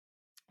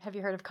Have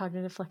you heard of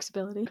cognitive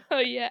flexibility? Oh,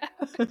 yeah.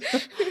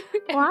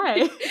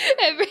 Why?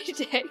 Every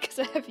day, because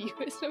I have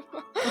used them.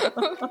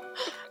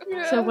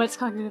 So what's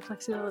cognitive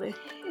flexibility?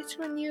 It's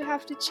when you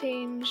have to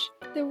change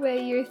the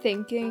way you're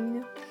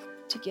thinking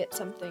to get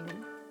something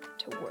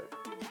to work.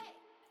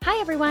 Hi,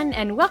 everyone,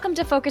 and welcome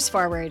to Focus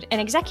Forward, an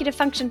executive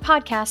function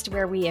podcast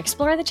where we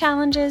explore the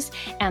challenges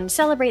and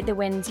celebrate the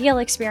wins you'll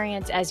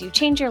experience as you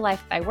change your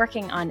life by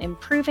working on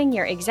improving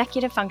your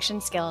executive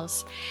function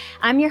skills.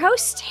 I'm your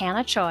host,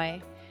 Hannah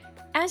Choi.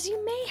 As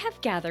you may have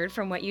gathered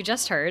from what you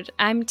just heard,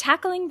 I'm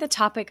tackling the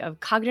topic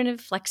of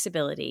cognitive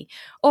flexibility,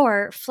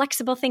 or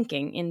flexible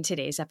thinking, in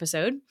today's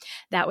episode.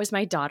 That was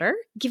my daughter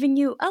giving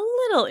you a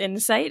little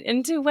insight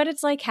into what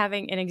it's like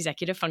having an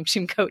executive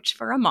function coach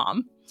for a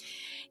mom.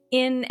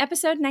 In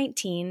episode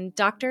 19,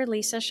 Dr.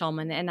 Lisa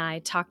Schulman and I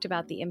talked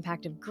about the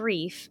impact of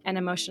grief and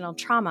emotional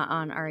trauma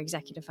on our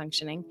executive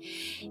functioning,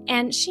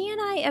 and she and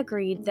I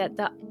agreed that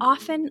the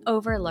often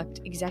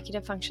overlooked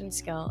executive function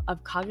skill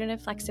of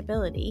cognitive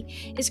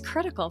flexibility is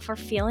critical for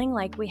feeling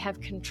like we have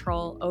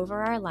control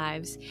over our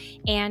lives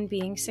and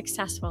being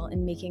successful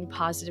in making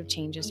positive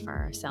changes for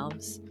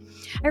ourselves.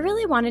 I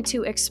really wanted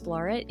to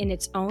explore it in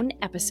its own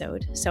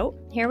episode, so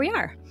here we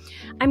are.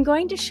 I'm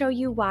going to show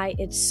you why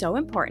it's so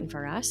important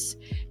for us,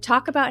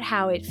 talk about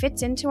how it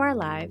fits into our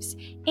lives,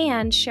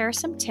 and share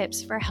some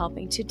tips for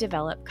helping to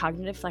develop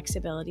cognitive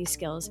flexibility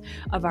skills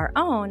of our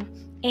own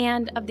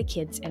and of the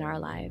kids in our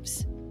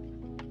lives.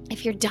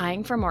 If you're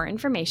dying for more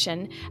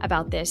information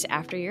about this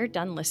after you're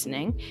done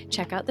listening,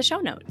 check out the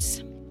show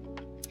notes.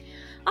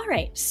 All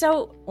right,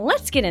 so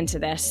let's get into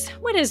this.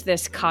 What is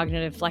this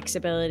cognitive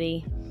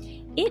flexibility?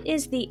 It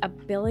is the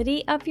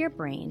ability of your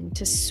brain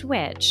to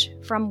switch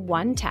from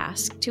one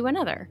task to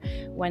another,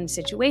 one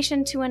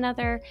situation to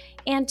another,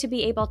 and to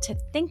be able to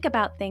think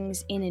about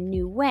things in a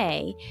new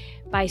way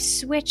by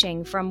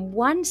switching from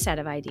one set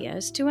of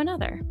ideas to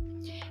another.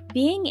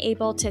 Being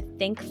able to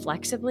think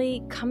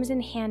flexibly comes in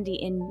handy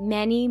in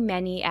many,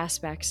 many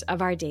aspects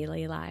of our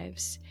daily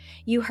lives.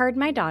 You heard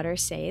my daughter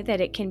say that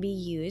it can be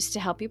used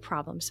to help you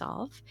problem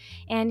solve,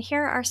 and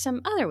here are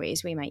some other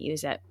ways we might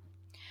use it.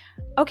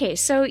 Okay,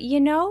 so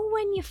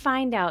when you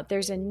find out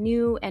there's a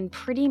new and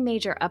pretty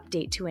major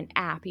update to an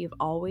app you've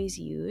always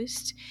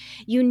used,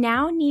 you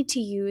now need to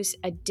use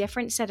a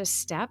different set of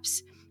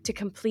steps to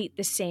complete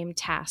the same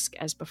task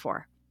as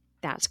before.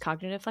 That's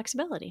cognitive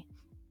flexibility.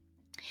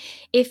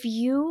 If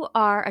you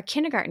are a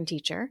kindergarten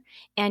teacher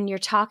and you're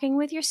talking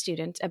with your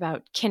students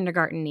about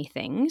kindergarten-y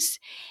things,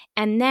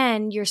 and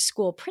then your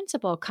school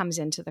principal comes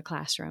into the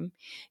classroom,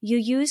 you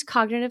use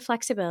cognitive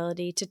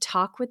flexibility to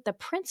talk with the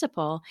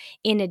principal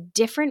in a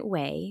different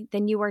way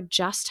than you are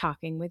just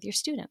talking with your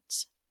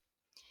students.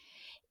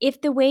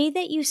 If the way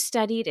that you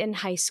studied in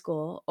high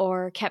school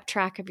or kept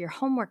track of your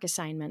homework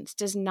assignments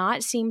does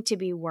not seem to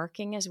be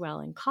working as well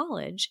in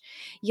college,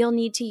 you'll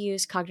need to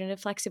use cognitive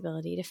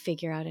flexibility to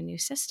figure out a new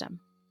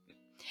system.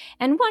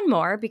 And one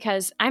more,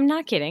 because I'm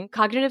not kidding,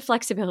 cognitive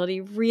flexibility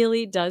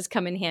really does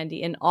come in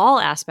handy in all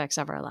aspects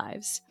of our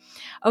lives.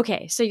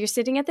 Okay, so you're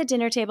sitting at the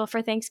dinner table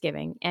for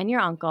Thanksgiving, and your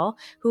uncle,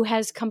 who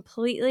has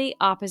completely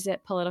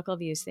opposite political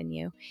views than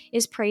you,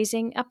 is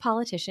praising a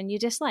politician you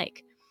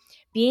dislike.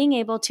 Being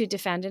able to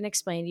defend and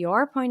explain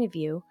your point of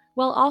view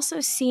while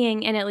also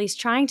seeing and at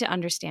least trying to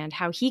understand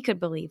how he could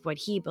believe what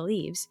he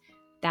believes,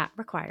 that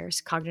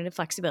requires cognitive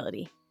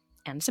flexibility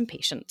and some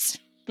patience.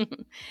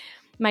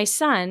 My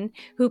son,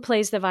 who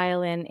plays the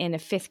violin in a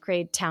 5th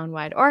grade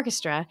townwide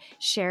orchestra,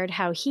 shared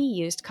how he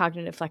used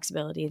cognitive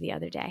flexibility the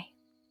other day.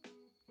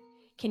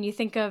 Can you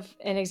think of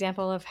an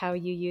example of how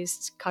you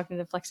used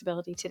cognitive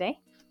flexibility today?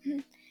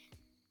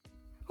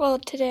 Well,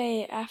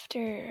 today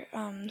after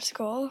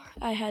school,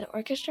 I had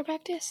orchestra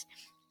practice,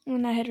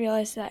 and I had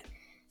realized that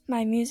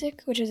my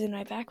music, which was in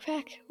my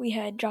backpack, we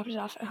had dropped it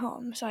off at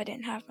home, so I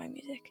didn't have my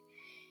music.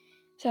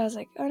 So I was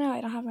like, oh no,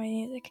 I don't have my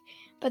music.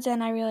 But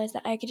then I realized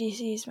that I could just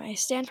use my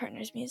stand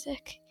partner's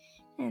music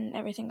and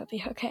everything would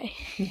be okay.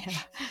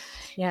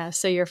 Yeah.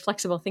 So your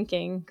flexible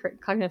thinking,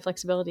 cognitive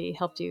flexibility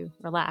helped you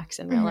relax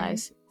and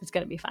realize it's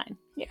going to be fine.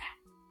 Yeah.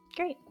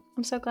 Great.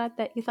 I'm so glad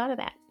that you thought of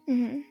that.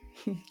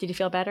 Mm-hmm. Did you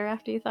feel better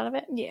after you thought of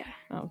it? Yeah.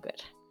 Oh,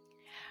 good.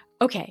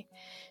 Okay.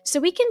 So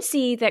we can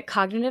see that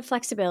cognitive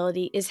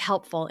flexibility is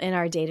helpful in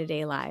our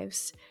day-to-day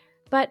lives.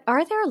 But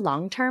are there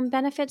long-term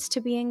benefits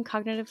to being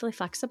cognitively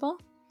flexible?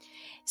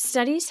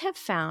 Studies have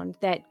found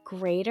that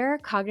greater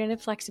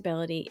cognitive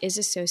flexibility is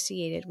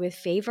associated with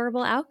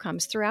favorable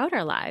outcomes throughout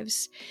our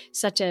lives,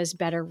 such as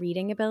better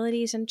reading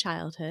abilities in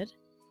childhood,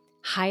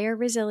 higher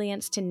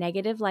resilience to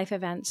negative life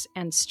events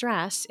and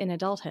stress in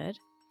adulthood,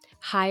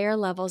 higher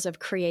levels of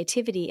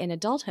creativity in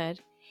adulthood,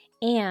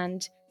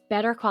 and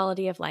better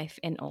quality of life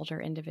in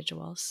older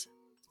individuals.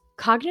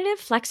 Cognitive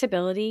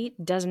flexibility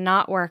does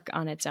not work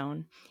on its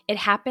own. It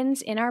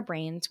happens in our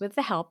brains with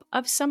the help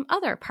of some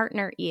other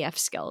partner EF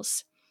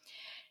skills.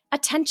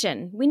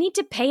 Attention. We need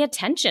to pay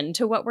attention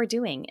to what we're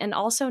doing and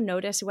also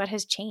notice what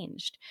has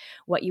changed,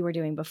 what you were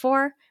doing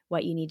before,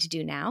 what you need to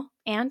do now,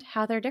 and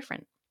how they're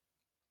different.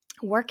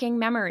 Working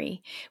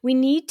memory. We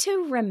need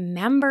to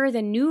remember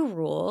the new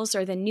rules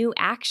or the new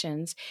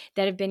actions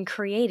that have been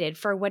created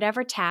for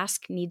whatever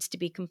task needs to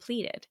be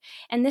completed.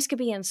 And this could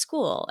be in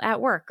school, at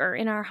work, or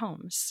in our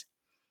homes.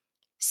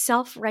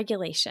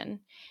 Self-regulation.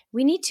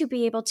 We need to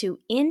be able to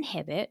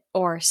inhibit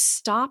or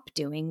stop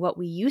doing what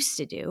we used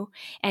to do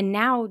and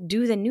now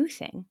do the new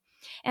thing.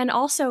 And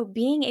also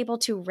being able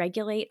to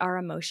regulate our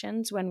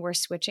emotions when we're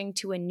switching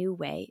to a new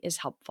way is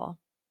helpful.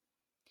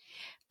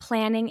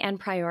 Planning and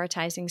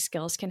prioritizing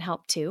skills can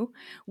help too.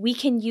 We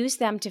can use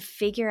them to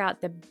figure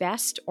out the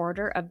best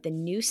order of the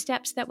new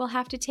steps that we'll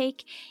have to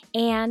take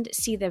and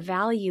see the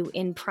value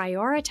in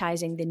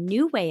prioritizing the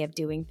new way of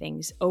doing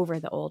things over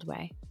the old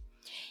way.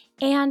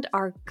 And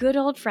our good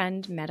old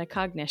friend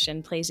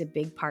metacognition plays a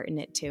big part in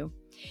it too.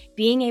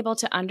 Being able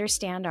to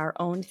understand our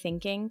own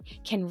thinking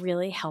can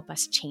really help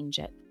us change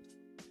it.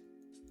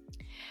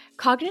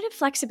 Cognitive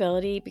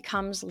flexibility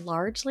becomes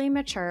largely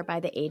mature by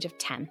the age of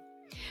 10.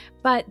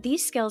 But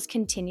these skills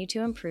continue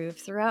to improve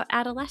throughout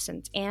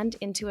adolescence and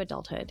into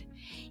adulthood.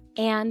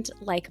 And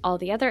like all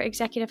the other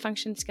executive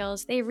function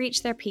skills, they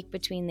reach their peak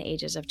between the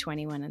ages of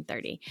 21 and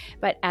 30.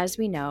 But as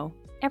we know,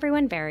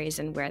 everyone varies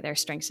in where their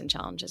strengths and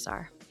challenges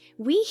are.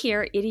 We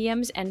hear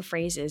idioms and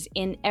phrases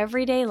in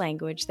everyday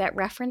language that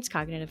reference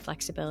cognitive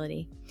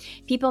flexibility.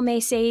 People may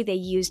say they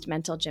used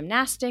mental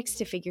gymnastics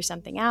to figure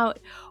something out,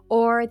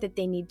 or that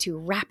they need to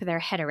wrap their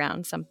head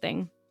around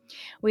something.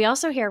 We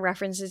also hear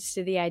references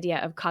to the idea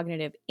of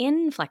cognitive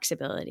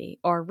inflexibility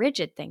or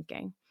rigid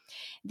thinking.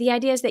 The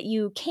idea is that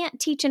you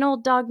can't teach an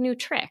old dog new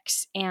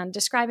tricks, and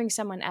describing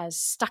someone as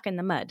stuck in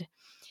the mud.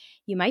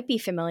 You might be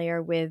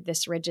familiar with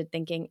this rigid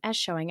thinking as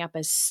showing up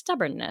as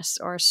stubbornness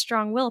or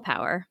strong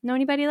willpower. Know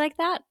anybody like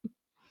that?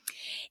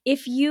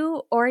 If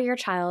you or your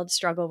child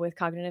struggle with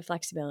cognitive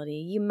flexibility,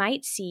 you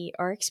might see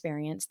or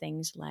experience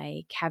things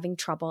like having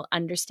trouble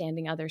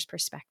understanding others'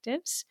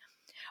 perspectives,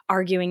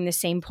 arguing the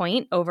same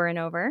point over and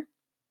over,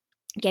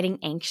 getting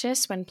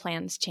anxious when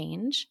plans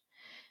change,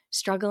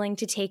 struggling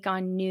to take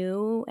on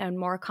new and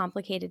more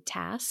complicated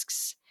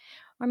tasks,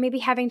 or maybe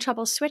having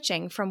trouble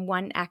switching from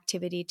one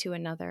activity to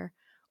another,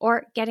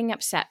 or getting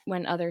upset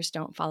when others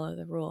don't follow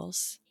the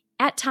rules.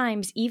 At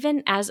times,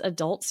 even as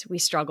adults, we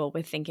struggle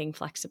with thinking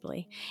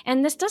flexibly.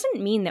 And this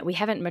doesn't mean that we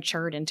haven't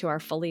matured into our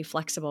fully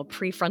flexible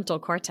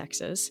prefrontal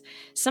cortexes.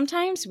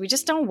 Sometimes we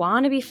just don't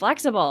want to be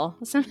flexible.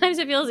 Sometimes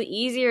it feels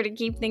easier to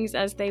keep things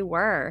as they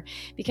were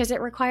because it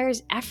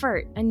requires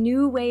effort, a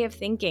new way of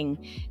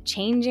thinking,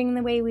 changing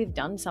the way we've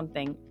done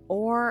something,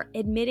 or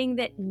admitting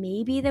that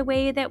maybe the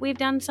way that we've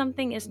done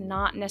something is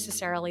not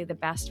necessarily the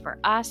best for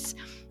us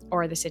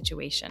or the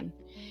situation.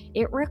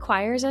 It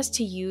requires us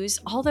to use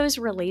all those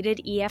related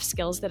EF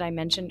skills that I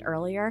mentioned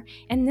earlier,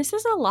 and this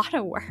is a lot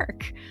of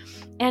work.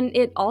 And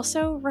it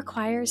also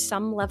requires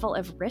some level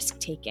of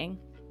risk-taking.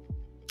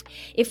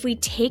 If we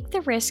take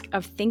the risk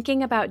of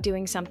thinking about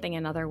doing something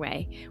another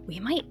way, we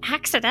might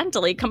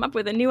accidentally come up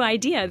with a new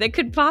idea that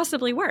could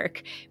possibly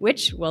work,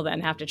 which we'll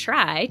then have to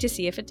try to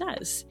see if it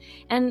does.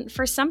 And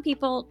for some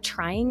people,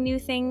 trying new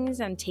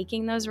things and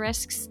taking those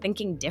risks,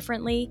 thinking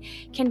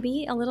differently, can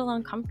be a little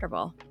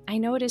uncomfortable. I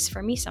know it is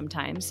for me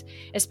sometimes,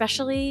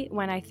 especially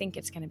when I think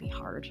it's going to be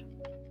hard.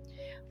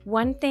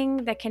 One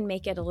thing that can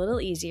make it a little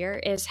easier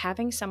is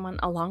having someone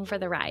along for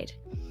the ride.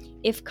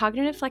 If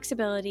cognitive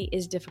flexibility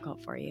is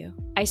difficult for you,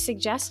 I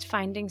suggest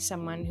finding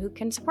someone who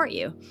can support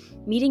you,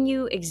 meeting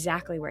you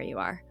exactly where you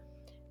are.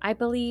 I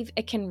believe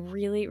it can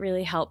really,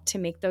 really help to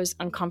make those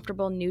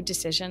uncomfortable new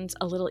decisions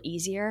a little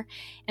easier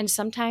and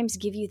sometimes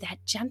give you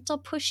that gentle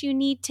push you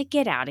need to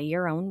get out of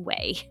your own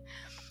way.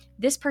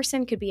 This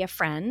person could be a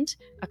friend,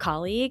 a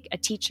colleague, a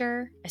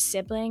teacher, a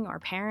sibling or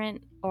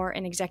parent, or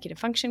an executive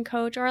function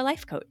coach or a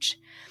life coach.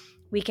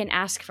 We can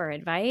ask for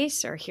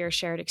advice or hear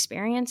shared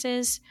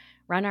experiences,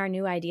 run our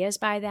new ideas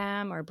by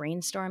them, or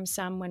brainstorm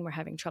some when we're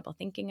having trouble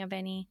thinking of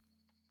any.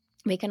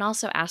 We can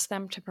also ask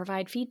them to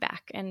provide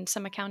feedback and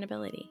some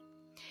accountability.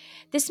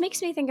 This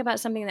makes me think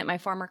about something that my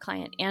former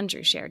client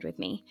Andrew shared with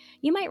me.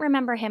 You might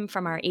remember him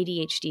from our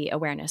ADHD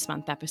Awareness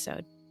Month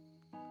episode.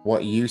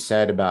 What you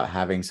said about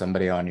having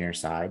somebody on your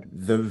side,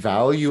 the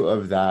value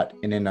of that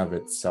in and of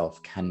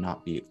itself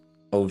cannot be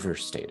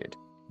overstated.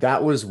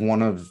 That was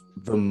one of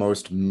the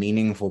most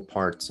meaningful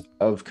parts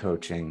of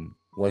coaching,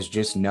 was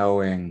just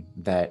knowing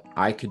that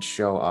I could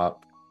show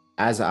up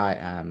as I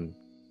am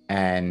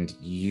and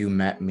you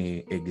met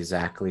me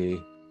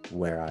exactly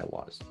where I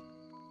was.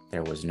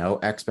 There was no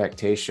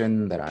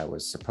expectation that I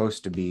was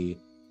supposed to be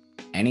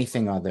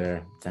anything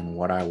other than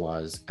what I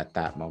was at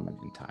that moment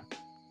in time.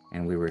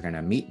 And we were going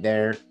to meet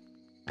there,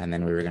 and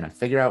then we were going to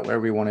figure out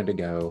where we wanted to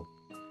go,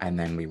 and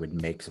then we would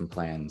make some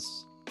plans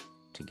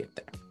to get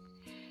there.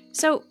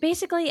 So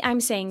basically,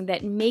 I'm saying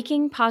that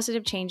making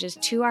positive changes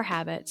to our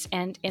habits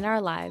and in our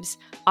lives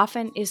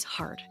often is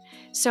hard.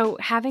 So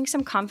having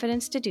some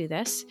confidence to do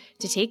this,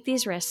 to take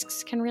these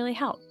risks, can really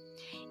help.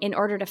 In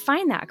order to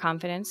find that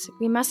confidence,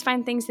 we must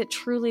find things that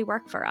truly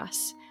work for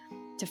us.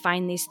 To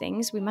find these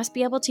things, we must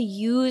be able to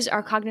use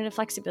our cognitive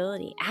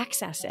flexibility,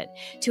 access it,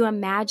 to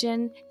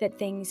imagine that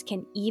things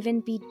can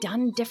even be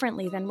done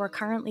differently than we're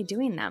currently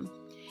doing them.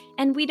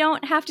 And we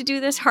don't have to do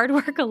this hard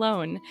work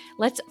alone.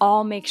 Let's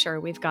all make sure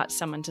we've got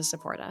someone to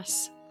support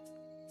us.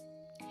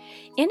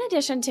 In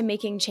addition to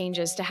making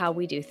changes to how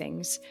we do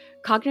things,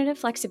 cognitive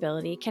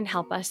flexibility can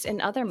help us in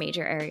other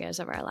major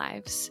areas of our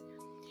lives.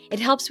 It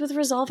helps with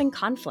resolving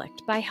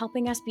conflict by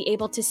helping us be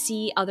able to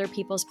see other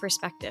people's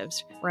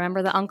perspectives.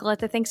 Remember the uncle at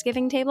the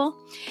Thanksgiving table?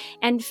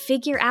 And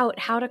figure out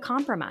how to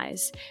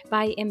compromise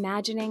by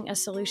imagining a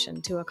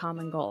solution to a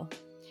common goal.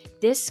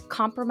 This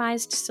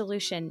compromised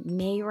solution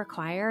may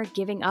require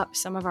giving up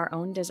some of our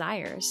own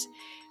desires,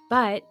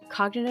 but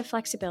cognitive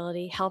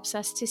flexibility helps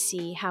us to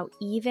see how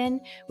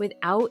even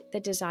without the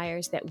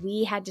desires that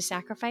we had to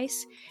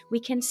sacrifice,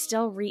 we can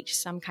still reach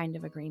some kind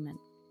of agreement.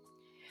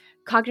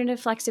 Cognitive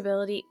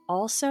flexibility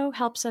also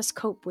helps us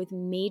cope with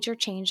major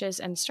changes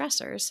and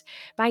stressors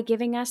by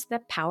giving us the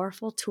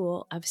powerful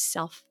tool of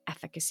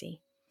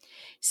self-efficacy.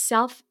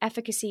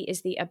 Self-efficacy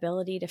is the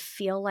ability to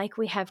feel like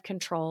we have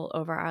control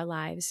over our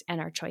lives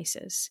and our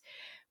choices.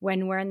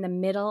 When we're in the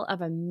middle of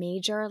a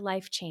major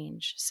life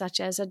change, such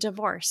as a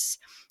divorce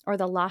or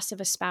the loss of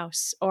a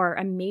spouse or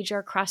a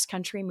major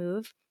cross-country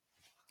move,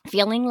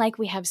 feeling like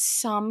we have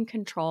some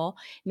control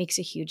makes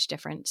a huge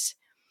difference.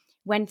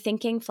 When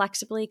thinking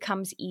flexibly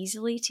comes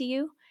easily to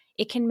you,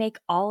 it can make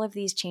all of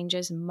these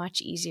changes much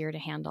easier to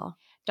handle.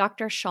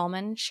 Dr.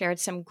 Schulman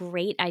shared some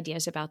great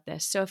ideas about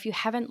this, so if you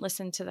haven't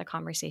listened to the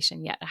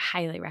conversation yet, I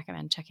highly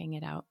recommend checking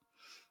it out.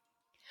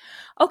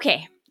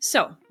 Okay,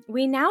 so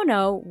we now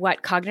know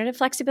what cognitive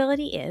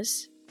flexibility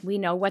is. We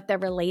know what the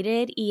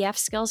related EF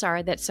skills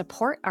are that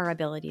support our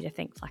ability to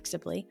think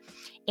flexibly,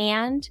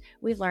 and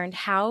we've learned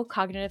how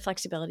cognitive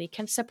flexibility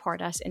can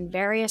support us in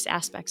various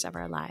aspects of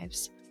our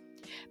lives.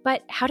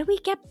 But how do we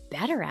get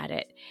better at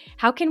it?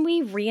 How can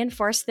we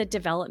reinforce the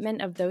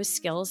development of those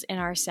skills in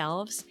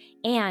ourselves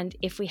and,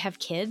 if we have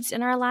kids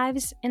in our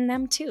lives, in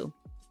them too?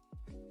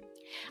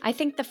 I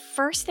think the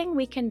first thing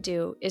we can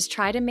do is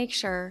try to make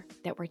sure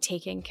that we're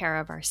taking care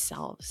of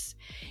ourselves.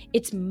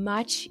 It's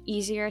much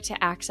easier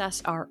to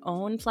access our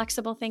own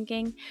flexible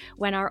thinking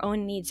when our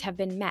own needs have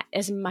been met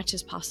as much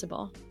as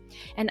possible.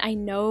 And I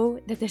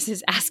know that this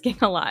is asking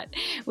a lot.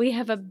 We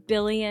have a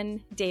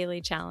billion daily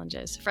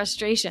challenges,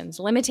 frustrations,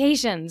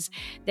 limitations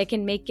that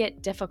can make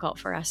it difficult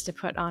for us to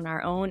put on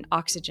our own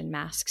oxygen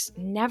masks,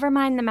 never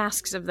mind the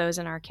masks of those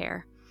in our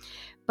care.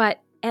 But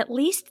at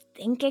least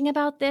thinking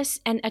about this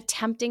and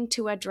attempting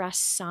to address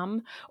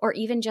some or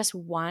even just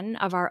one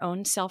of our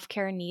own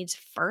self-care needs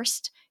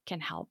first can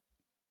help.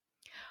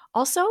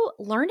 Also,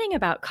 learning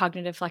about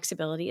cognitive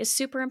flexibility is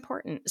super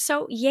important.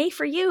 So yay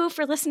for you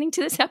for listening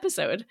to this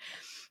episode.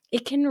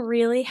 It can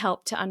really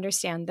help to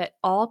understand that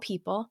all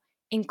people,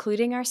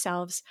 including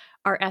ourselves,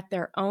 are at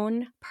their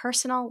own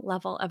personal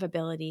level of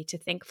ability to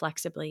think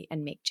flexibly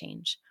and make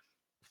change.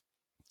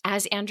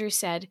 As Andrew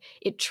said,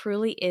 it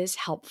truly is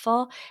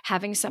helpful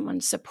having someone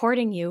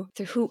supporting you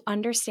who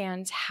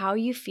understands how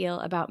you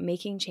feel about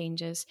making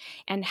changes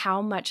and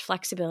how much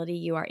flexibility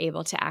you are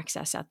able to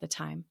access at the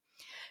time.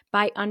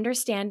 By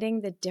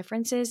understanding the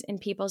differences in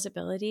people's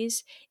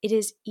abilities, it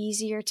is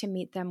easier to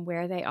meet them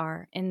where they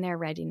are in their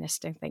readiness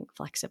to think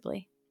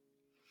flexibly.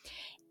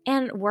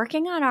 And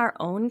working on our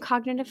own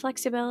cognitive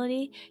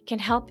flexibility can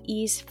help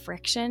ease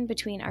friction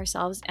between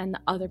ourselves and the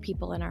other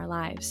people in our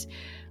lives,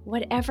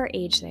 whatever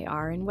age they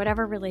are and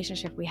whatever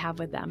relationship we have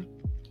with them.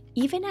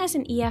 Even as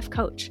an EF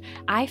coach,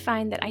 I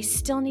find that I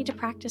still need to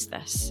practice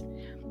this.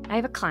 I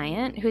have a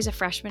client who's a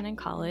freshman in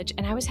college,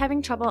 and I was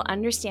having trouble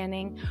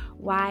understanding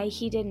why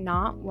he did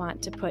not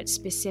want to put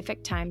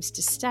specific times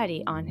to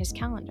study on his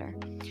calendar.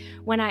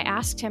 When I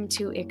asked him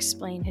to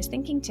explain his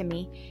thinking to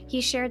me, he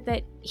shared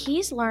that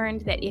he's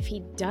learned that if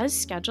he does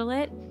schedule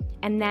it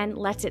and then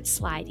lets it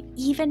slide,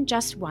 even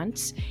just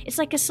once, it's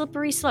like a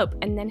slippery slope,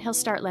 and then he'll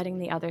start letting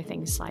the other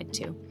things slide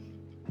too.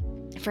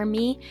 For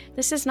me,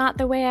 this is not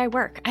the way I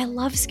work. I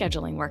love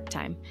scheduling work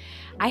time.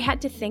 I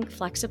had to think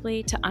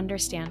flexibly to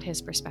understand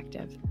his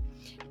perspective.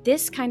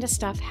 This kind of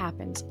stuff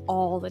happens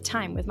all the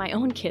time with my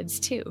own kids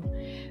too.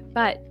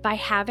 But by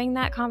having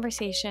that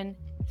conversation,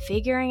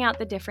 figuring out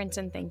the difference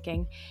in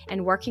thinking,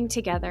 and working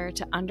together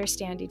to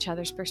understand each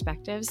other's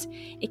perspectives,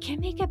 it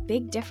can make a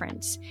big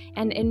difference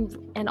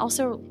and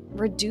also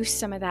reduce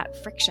some of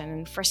that friction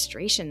and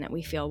frustration that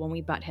we feel when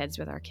we butt heads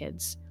with our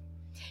kids.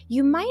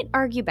 You might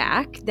argue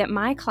back that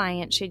my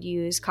client should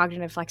use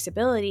cognitive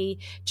flexibility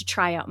to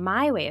try out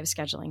my way of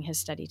scheduling his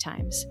study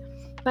times.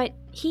 But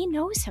he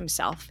knows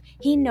himself.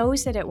 He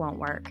knows that it won't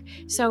work.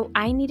 So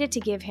I needed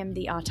to give him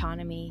the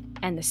autonomy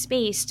and the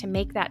space to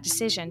make that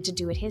decision to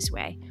do it his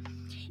way.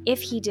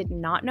 If he did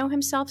not know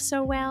himself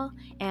so well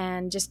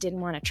and just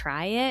didn't want to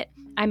try it,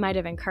 I might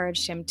have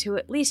encouraged him to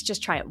at least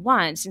just try it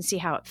once and see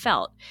how it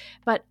felt.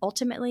 But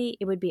ultimately,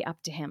 it would be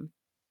up to him.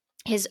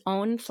 His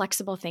own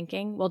flexible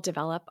thinking will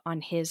develop on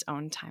his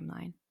own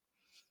timeline.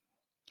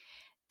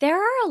 There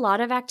are a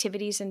lot of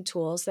activities and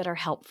tools that are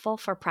helpful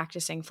for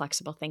practicing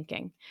flexible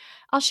thinking.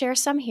 I'll share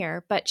some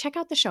here, but check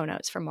out the show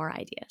notes for more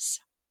ideas.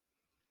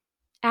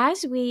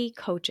 As we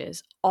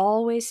coaches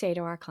always say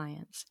to our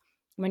clients,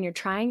 when you're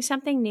trying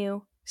something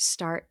new,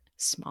 start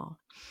small.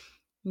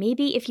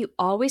 Maybe if you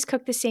always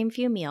cook the same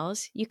few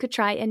meals, you could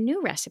try a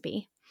new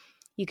recipe.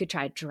 You could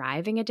try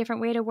driving a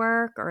different way to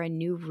work or a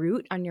new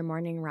route on your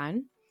morning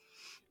run.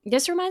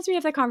 This reminds me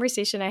of the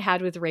conversation I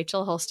had with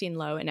Rachel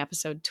Holstein-Lowe in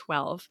episode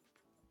 12.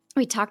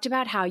 We talked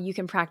about how you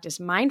can practice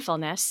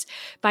mindfulness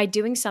by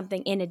doing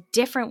something in a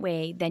different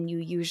way than you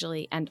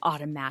usually and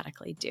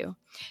automatically do.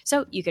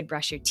 So you could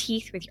brush your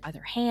teeth with your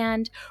other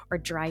hand or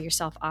dry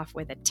yourself off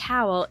with a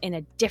towel in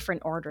a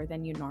different order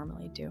than you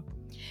normally do.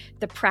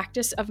 The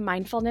practice of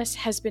mindfulness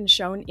has been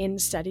shown in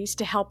studies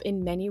to help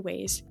in many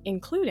ways,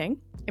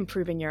 including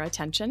improving your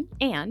attention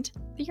and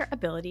your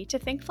ability to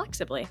think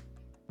flexibly.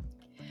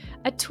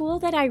 A tool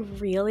that I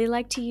really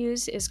like to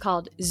use is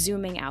called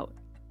zooming out,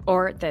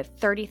 or the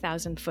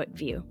 30,000-foot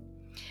view.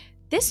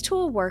 This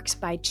tool works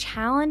by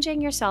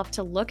challenging yourself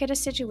to look at a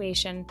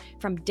situation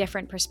from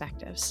different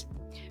perspectives.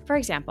 For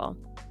example,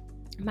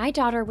 my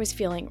daughter was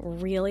feeling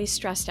really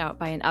stressed out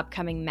by an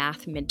upcoming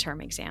math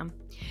midterm exam.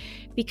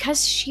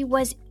 Because she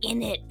was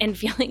in it and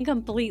feeling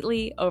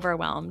completely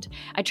overwhelmed,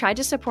 I tried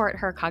to support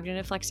her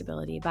cognitive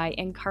flexibility by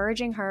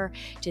encouraging her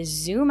to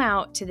zoom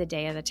out to the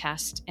day of the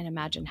test and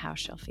imagine how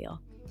she'll feel.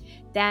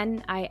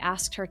 Then I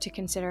asked her to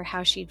consider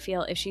how she'd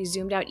feel if she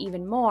zoomed out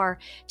even more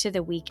to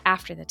the week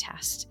after the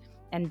test,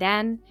 and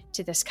then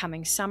to this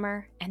coming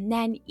summer, and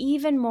then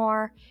even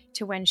more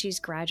to when she's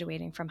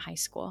graduating from high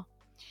school.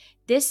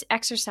 This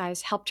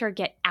exercise helped her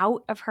get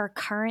out of her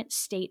current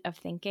state of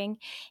thinking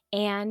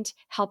and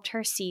helped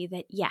her see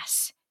that,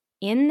 yes,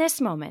 in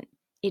this moment,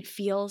 it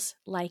feels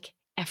like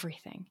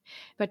everything,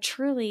 but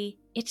truly,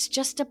 it's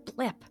just a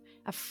blip,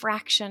 a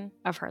fraction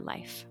of her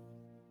life.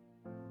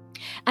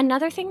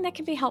 Another thing that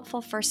can be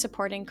helpful for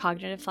supporting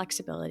cognitive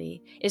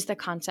flexibility is the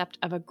concept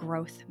of a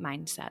growth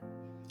mindset.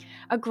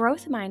 A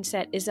growth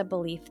mindset is a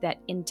belief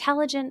that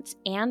intelligence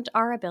and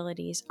our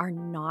abilities are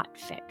not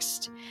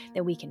fixed,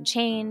 that we can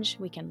change,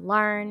 we can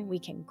learn, we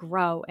can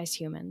grow as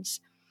humans,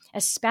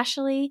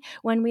 especially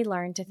when we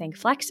learn to think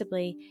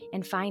flexibly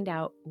and find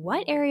out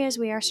what areas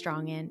we are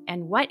strong in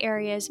and what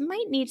areas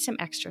might need some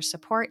extra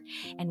support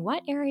and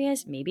what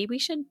areas maybe we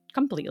should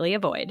completely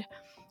avoid.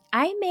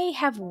 I may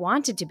have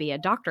wanted to be a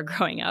doctor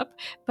growing up,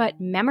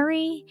 but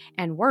memory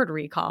and word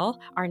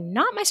recall are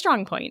not my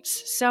strong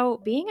points,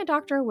 so being a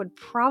doctor would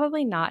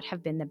probably not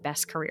have been the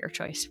best career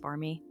choice for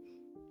me.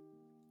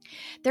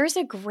 There's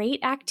a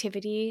great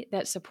activity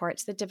that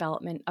supports the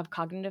development of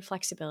cognitive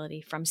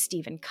flexibility from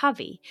Stephen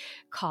Covey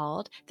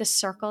called the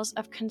Circles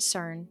of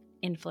Concern,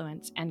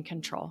 Influence, and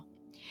Control.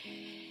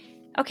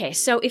 Okay,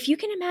 so if you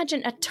can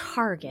imagine a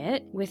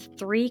target with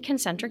 3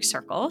 concentric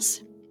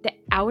circles, the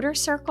outer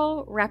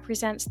circle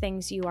represents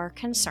things you are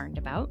concerned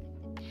about.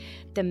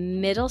 The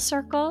middle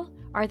circle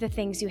are the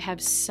things you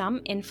have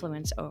some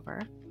influence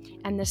over.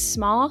 And the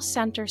small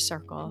center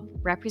circle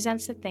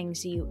represents the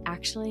things you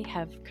actually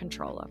have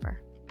control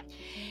over.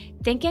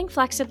 Thinking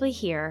flexibly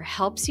here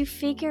helps you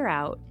figure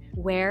out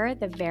where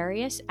the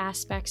various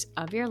aspects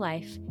of your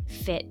life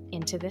fit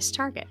into this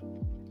target.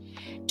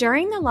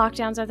 During the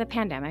lockdowns of the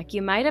pandemic,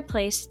 you might have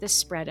placed the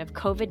spread of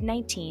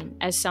COVID-19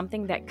 as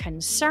something that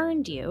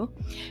concerned you,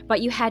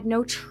 but you had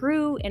no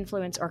true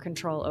influence or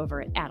control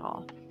over it at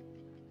all.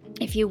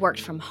 If you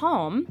worked from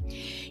home,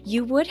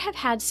 you would have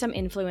had some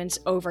influence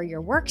over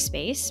your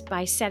workspace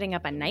by setting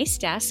up a nice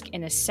desk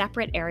in a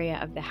separate area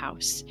of the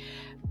house,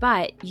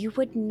 but you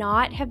would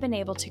not have been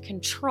able to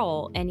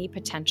control any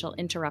potential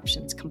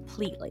interruptions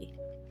completely.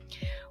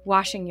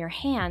 Washing your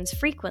hands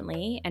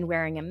frequently and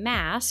wearing a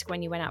mask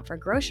when you went out for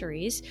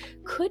groceries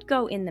could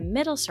go in the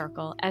middle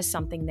circle as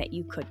something that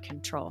you could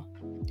control.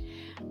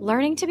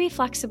 Learning to be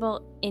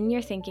flexible in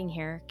your thinking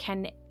here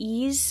can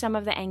ease some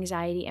of the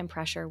anxiety and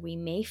pressure we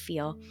may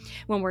feel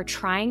when we're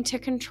trying to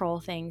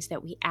control things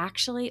that we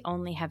actually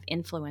only have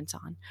influence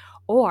on,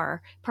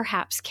 or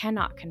perhaps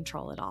cannot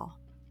control at all.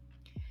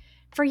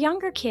 For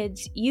younger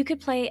kids, you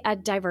could play a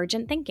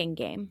divergent thinking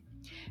game.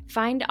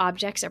 Find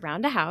objects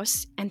around a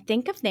house and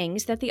think of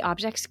things that the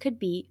objects could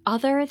be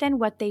other than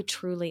what they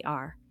truly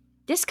are.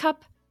 This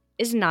cup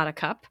is not a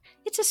cup.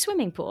 It's a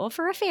swimming pool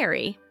for a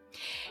fairy.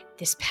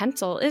 This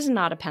pencil is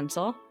not a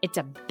pencil. It's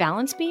a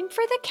balance beam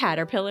for the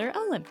Caterpillar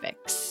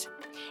Olympics.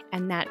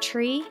 And that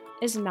tree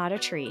is not a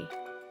tree.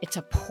 It's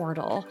a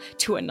portal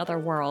to another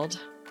world.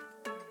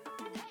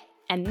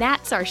 And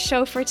that's our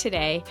show for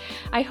today.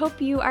 I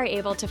hope you are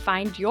able to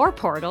find your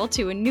portal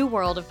to a new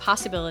world of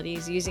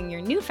possibilities using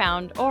your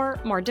newfound or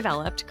more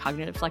developed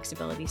cognitive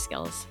flexibility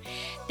skills.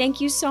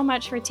 Thank you so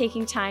much for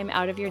taking time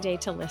out of your day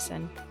to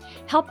listen.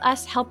 Help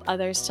us help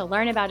others to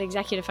learn about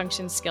executive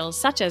function skills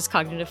such as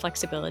cognitive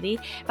flexibility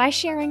by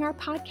sharing our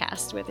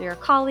podcast with your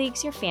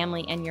colleagues, your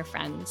family, and your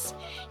friends.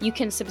 You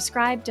can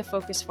subscribe to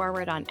Focus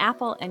Forward on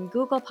Apple and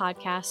Google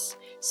Podcasts,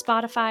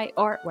 Spotify,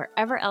 or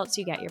wherever else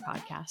you get your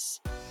podcasts.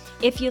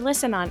 If you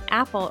listen on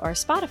Apple or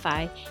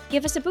Spotify,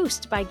 give us a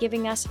boost by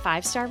giving us a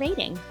 5-star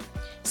rating.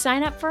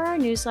 Sign up for our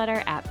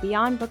newsletter at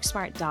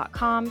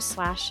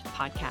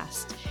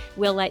beyondbooksmart.com/podcast.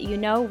 We'll let you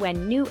know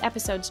when new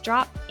episodes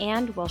drop,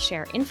 and we'll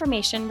share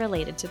information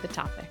related to the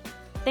topic.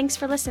 Thanks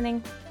for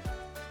listening.